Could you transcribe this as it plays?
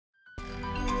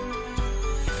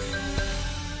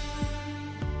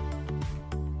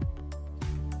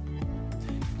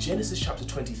Genesis chapter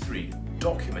 23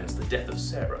 documents the death of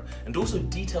Sarah and also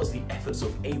details the efforts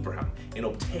of Abraham in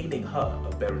obtaining her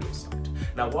a burial site.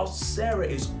 Now, whilst Sarah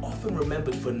is often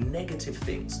remembered for negative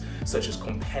things, such as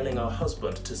compelling her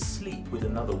husband to sleep with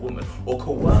another woman, or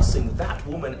coercing that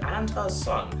woman and her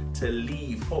son to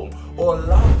leave home, or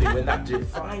laughing when that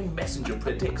divine messenger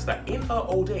predicts that in her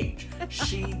old age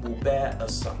she will bear a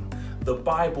son, the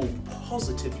Bible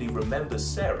positively remembers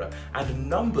Sarah and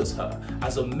numbers her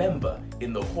as a member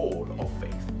in the hall of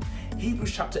faith.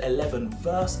 Hebrews chapter 11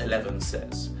 verse 11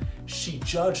 says, "She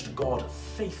judged God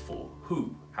faithful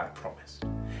who had promised."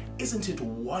 Isn't it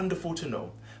wonderful to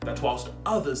know that whilst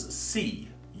others see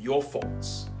your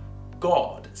faults,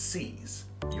 God sees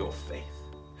your faith?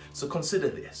 So consider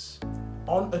this.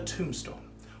 On a tombstone,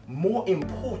 more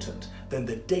important than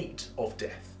the date of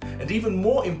death, and even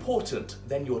more important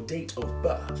than your date of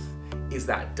birth, is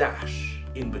that dash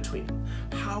in between.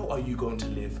 How are you going to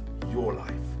live your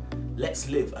life? Let's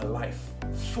live a life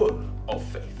full of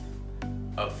faith,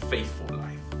 a faithful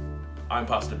life. I'm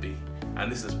Pastor B,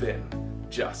 and this has been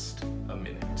Just a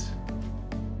Minute.